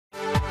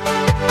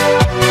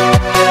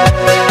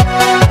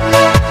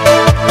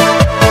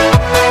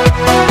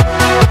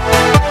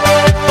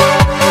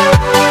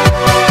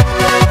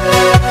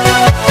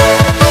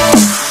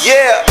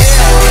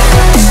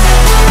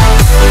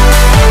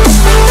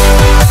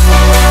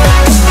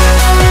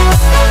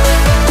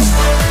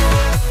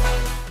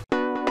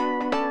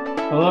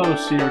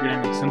CR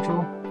Gaming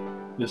Central.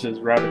 This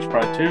is Ravage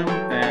Pride 2,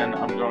 and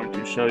I'm going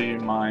to show you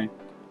my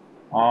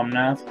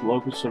Omnath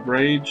Locus of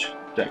Rage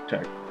deck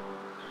tech.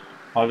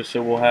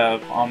 Obviously we'll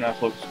have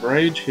Omnath Locus of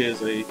Rage. He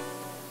is a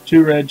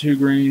 2 red, 2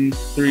 green,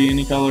 3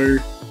 any color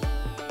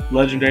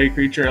legendary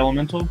creature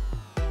elemental.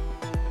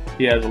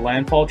 He has a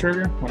landfall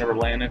trigger. Whenever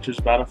land enters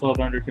the battlefield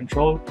under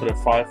control, put a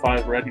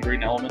 5/5 red and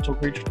green elemental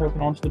creature token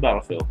onto the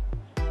battlefield.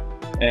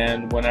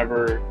 And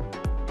whenever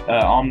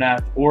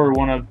Omnath or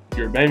one of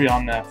your baby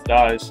Omnath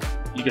dies,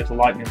 you get the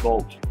lightning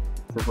bolt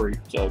for free.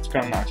 So it's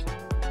kind of nice.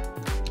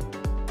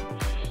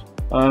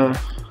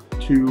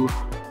 To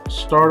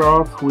start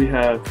off, we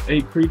have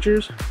 8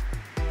 creatures.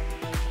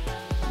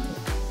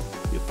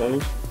 Get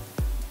those.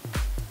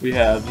 We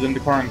have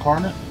Zendikar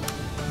Incarnate,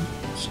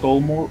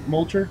 Skull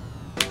Molcher,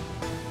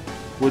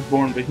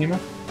 Woodborn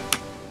Behemoth,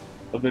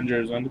 Avenger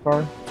of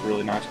Zendikar, it's a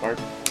really nice card,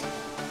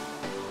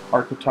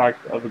 Archetype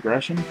of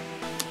Aggression,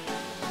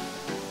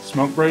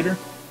 Smoke Braider,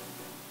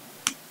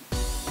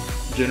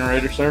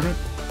 Generator Servant,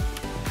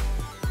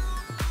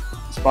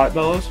 Spite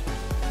Bellows.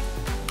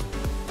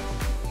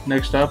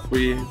 Next up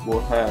we will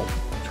have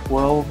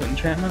 12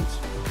 enchantments.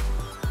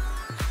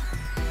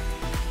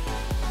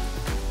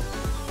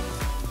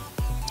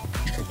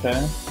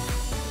 Okay.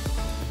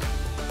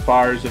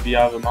 Fires of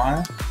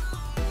Yavimaya,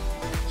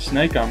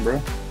 Snake Umbra,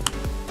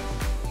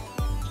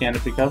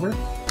 Canopy Cover,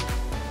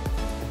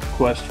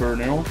 Quest for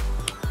Renewal,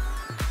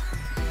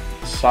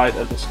 Sight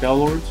of the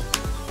Skellords,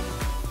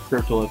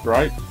 Cryptolith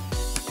Rite,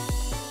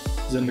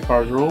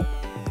 Zendikar's Rule,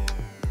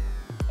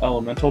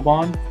 Elemental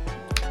Bond,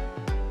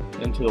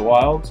 Into the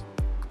Wilds,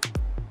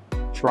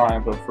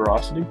 Triumph of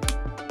Ferocity,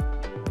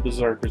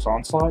 Berserker's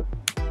Onslaught,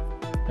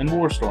 and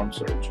Warstorm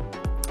Surge.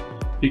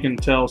 You can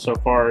tell so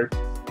far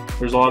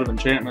there's a lot of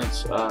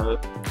enchantments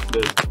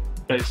that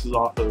bases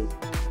off of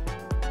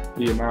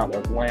the amount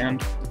of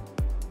land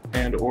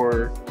and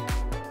or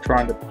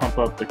trying to pump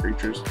up the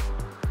creatures.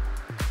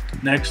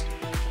 Next,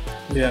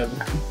 we have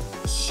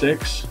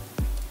 6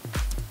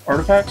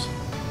 artifacts.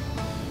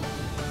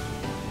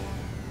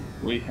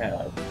 We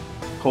have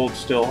Cold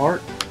Steel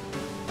Heart,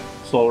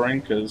 Soul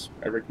Ring, because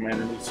every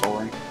commander needs Soul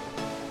Ring,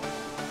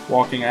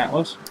 Walking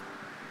Atlas,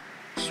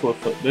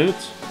 Swiftfoot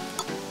Boots,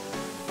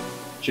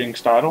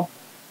 Jinxed Idol,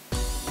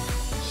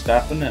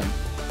 Staff of Nim.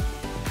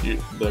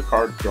 The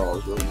card draw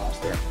is really nice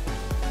there.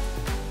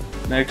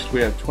 Next,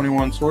 we have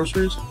 21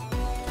 sorceries.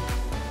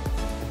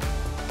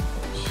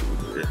 Let's see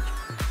here.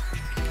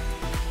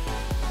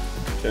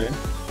 Okay.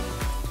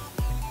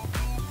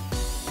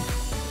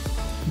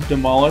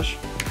 Demolish,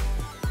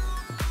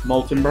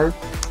 Molten Birth,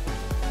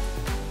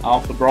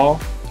 Alpha Brawl,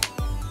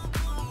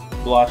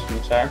 Blossom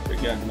Attack,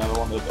 again another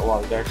one that a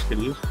lot of decks could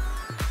use,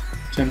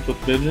 Tempt with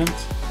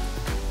Vengeance,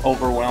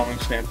 Overwhelming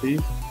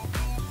Stampede,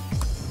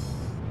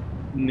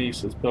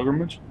 Niece's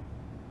Pilgrimage,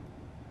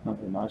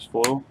 another nice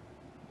foil,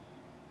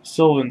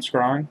 Sylvan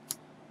Scrying,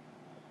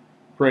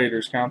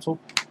 Praetor's Council,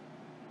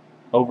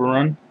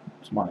 Overrun,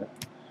 it's my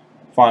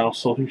final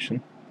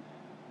solution,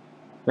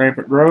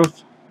 Rampant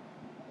Growth,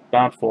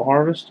 Bountiful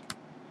Harvest,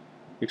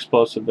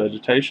 Explosive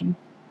Vegetation,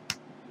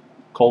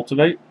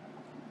 Cultivate,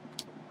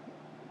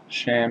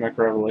 Shamanic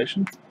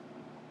Revelation,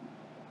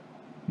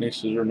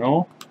 Niece's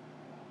Renewal,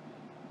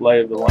 Lay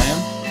of the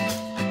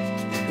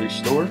Land,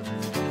 Restore,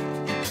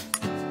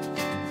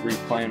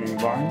 Reclaiming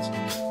Vines,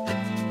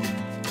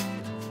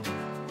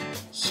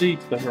 Seek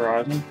the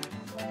Horizon,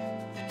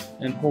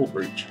 and Hull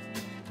Breach.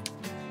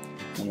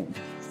 I'm going to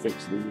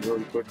fix these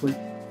really quickly.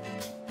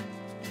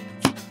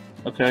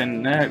 Okay,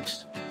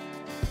 next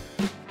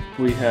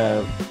we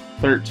have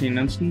 13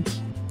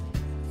 instants.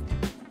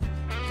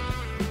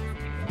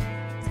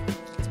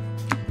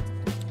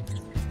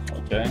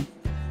 Okay,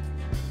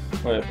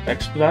 we have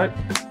Expedite,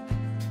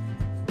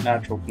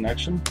 Natural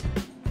Connection,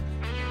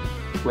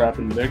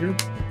 Rapid Vigor,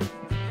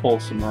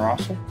 Pulse of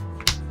Marasa,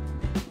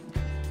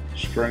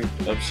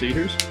 Strength of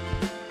Cedars,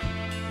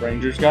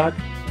 Ranger's Guide,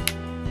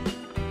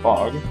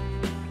 Fog,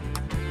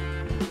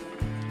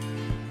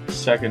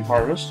 Second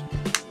Harvest,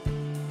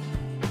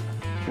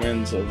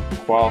 Winds of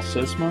Qual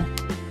Sisma,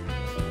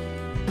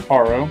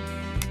 Haro,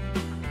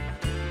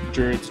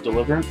 Druid's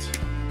Deliverance,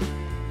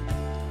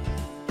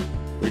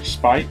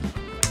 Respite,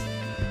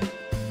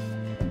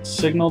 and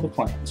Signal the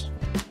Clans.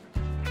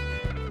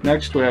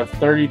 Next we have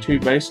 32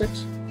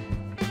 basics.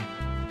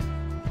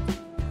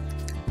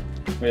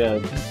 We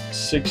have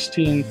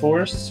 16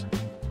 forests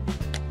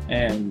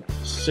and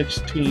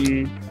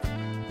 16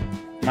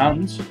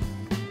 mountains.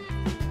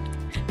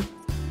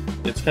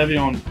 It's heavy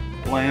on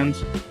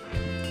lands.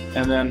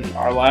 And then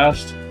our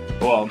last,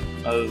 well,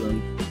 other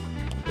than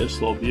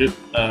this little beaut,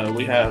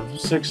 we have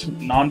 6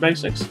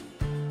 non-basics.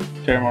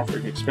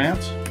 Terramorphic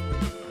Expanse,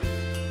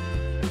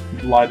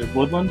 Blighted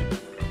Woodland,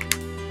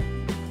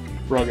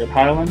 Rugged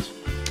Highlands,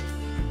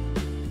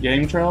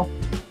 Game Trail,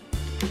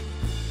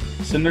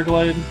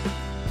 Cinderglade,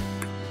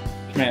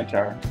 Command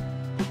Tower.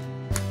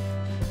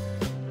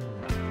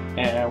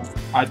 And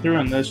I threw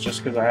in this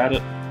just because I had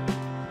it.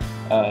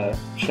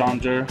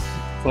 Chandra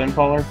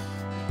Flamecaller,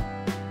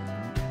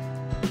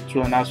 It's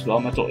really nice with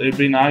Elemental. It'd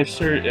be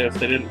nicer if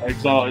they didn't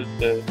exile at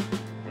the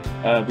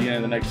beginning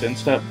of the next end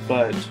step,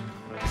 but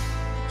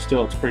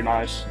still, it's pretty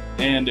nice.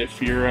 And if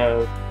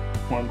you're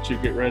wanting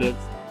to get rid of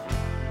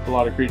a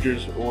lot of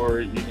creatures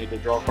or you need to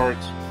draw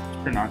cards,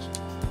 it's pretty nice.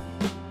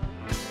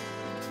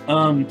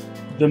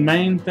 The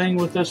main thing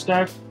with this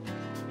deck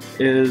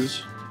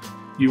is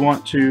you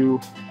want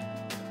to.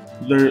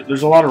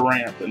 There's a lot of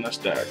ramp in this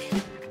deck.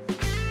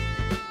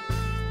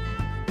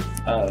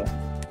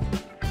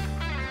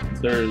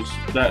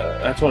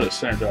 That's what it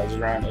synergizes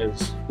around,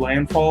 is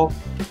landfall.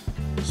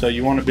 So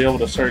you want to be able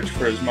to search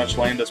for as much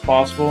land as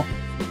possible.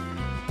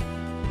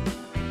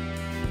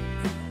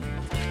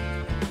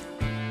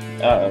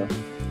 The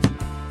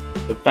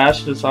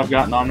fastest I've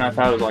gotten Omnath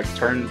out is like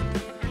turn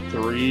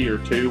 3 or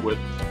 2 with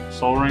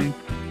Soul Ring,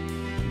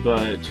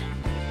 but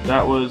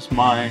that was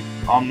my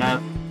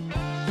Omnath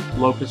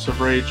Locus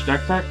of Rage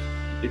deck tech.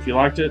 If you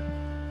liked it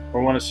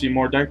or want to see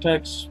more deck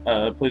techs,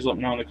 please let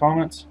me know in the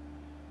comments.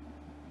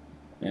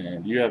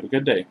 And you have a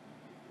good day.